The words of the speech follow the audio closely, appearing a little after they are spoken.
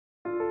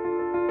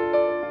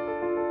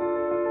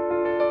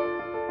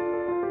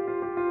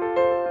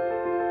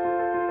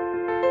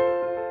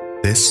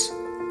This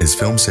is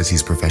Film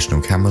City's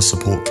professional camera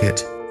support kit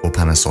for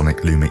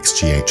Panasonic Lumix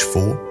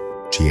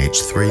GH4,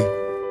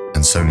 GH3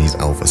 and Sony's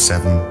Alpha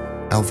 7,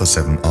 Alpha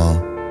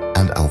 7R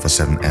and Alpha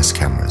 7S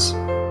cameras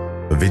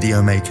for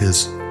video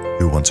makers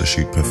who want to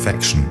shoot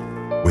perfection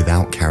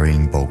without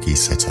carrying bulky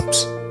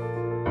setups.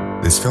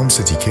 This Film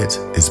City kit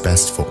is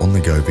best for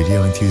on-the-go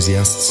video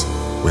enthusiasts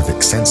with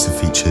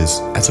extensive features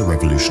at a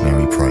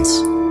revolutionary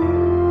price.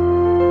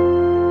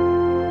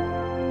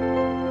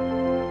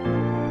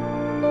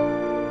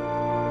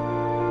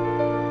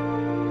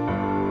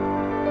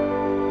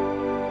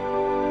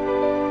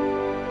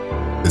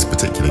 This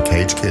particular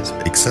cage kit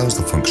excels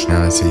the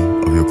functionality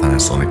of your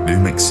Panasonic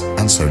Lumix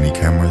and Sony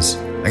cameras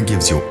and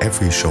gives your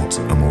every shot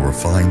a more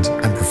refined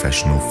and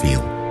professional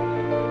feel.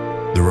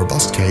 The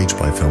robust cage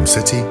by Film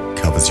City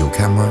covers your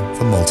camera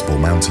for multiple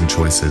mounting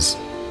choices,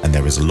 and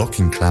there is a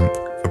locking clamp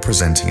for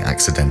presenting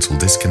accidental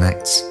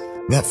disconnects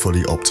that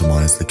fully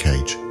optimize the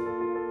cage.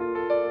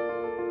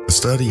 The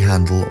sturdy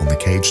handle on the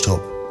cage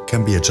top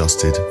can be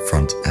adjusted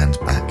front and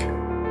back.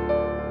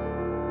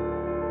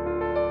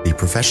 The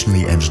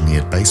professionally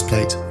engineered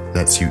baseplate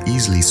lets you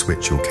easily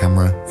switch your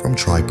camera from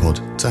tripod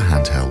to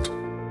handheld.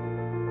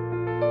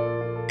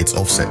 Its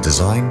offset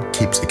design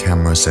keeps the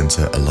camera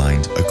center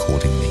aligned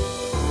accordingly.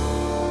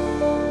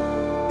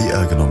 The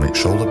ergonomic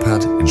shoulder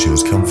pad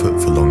ensures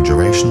comfort for long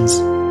durations,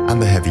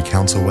 and the heavy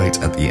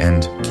counterweight at the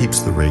end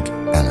keeps the rig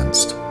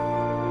balanced.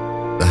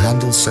 The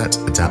handle set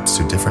adapts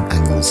to different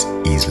angles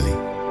easily.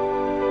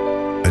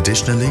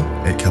 Additionally,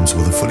 it comes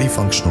with a fully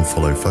functional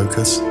follow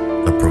focus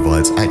that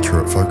provides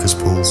accurate focus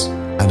pulls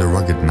and a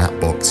rugged matte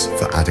box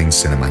for adding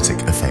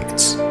cinematic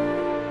effects.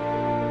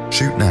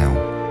 Shoot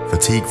now,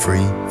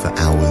 fatigue-free for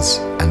hours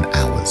and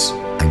hours,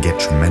 and get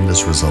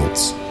tremendous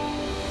results,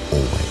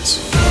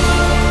 always.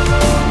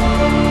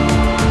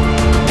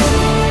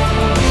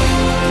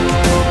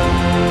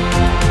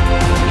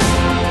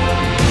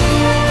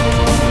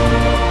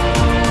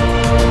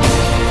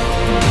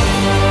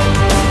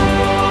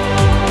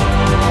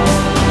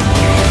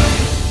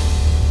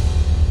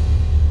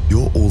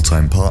 Your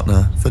all-time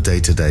partner for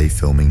day-to-day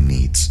filming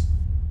needs.